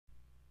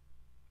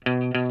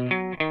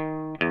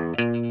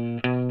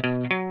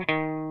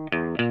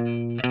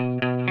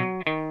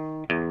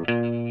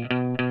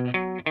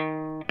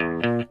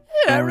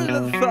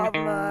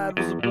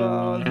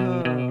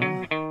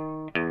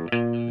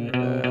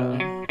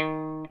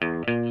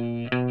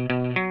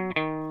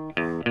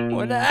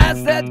When I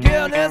asked that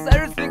girl, is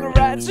everything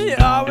alright? She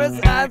always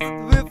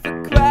answered with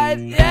a quiet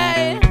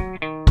yeah.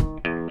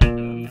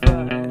 I'm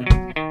fine.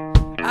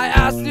 I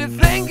asked, do you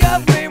think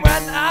of me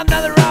when I'm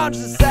not around?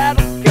 She said,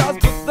 of course,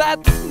 but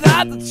that's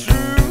not the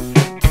truth.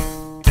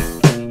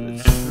 The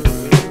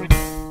truth.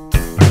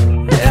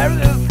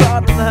 Every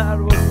thought I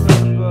had was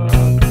not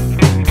about me.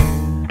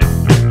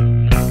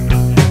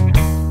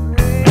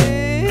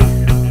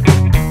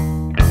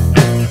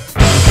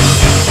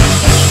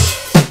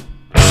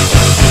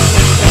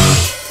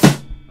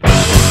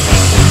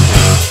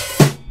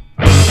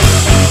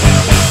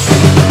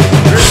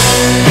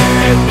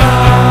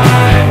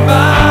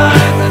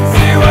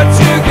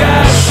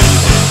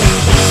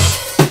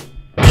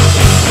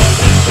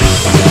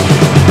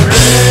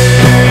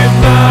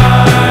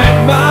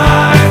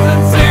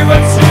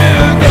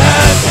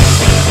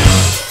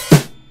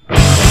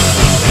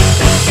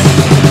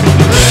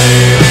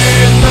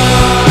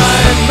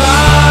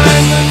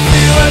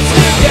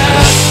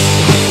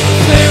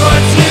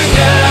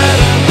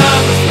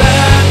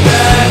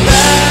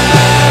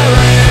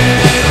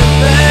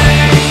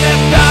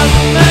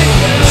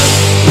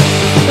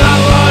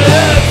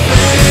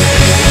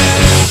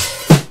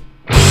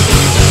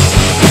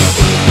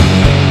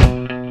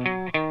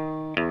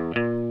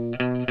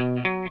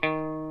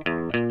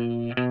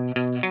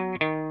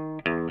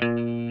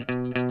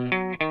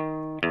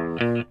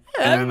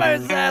 Everybody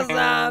says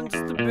I'm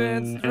just a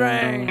bit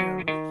strange.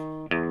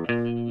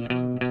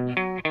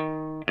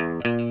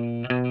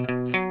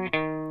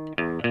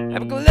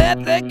 I'm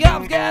glad the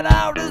cops get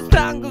out this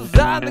town, 'cause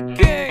I'm the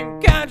king.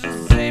 Can't you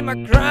see my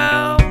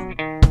crown?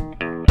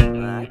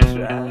 I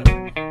tried.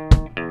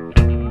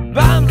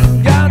 Bombs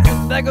and guns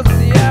and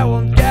daggers, yeah, I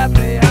won't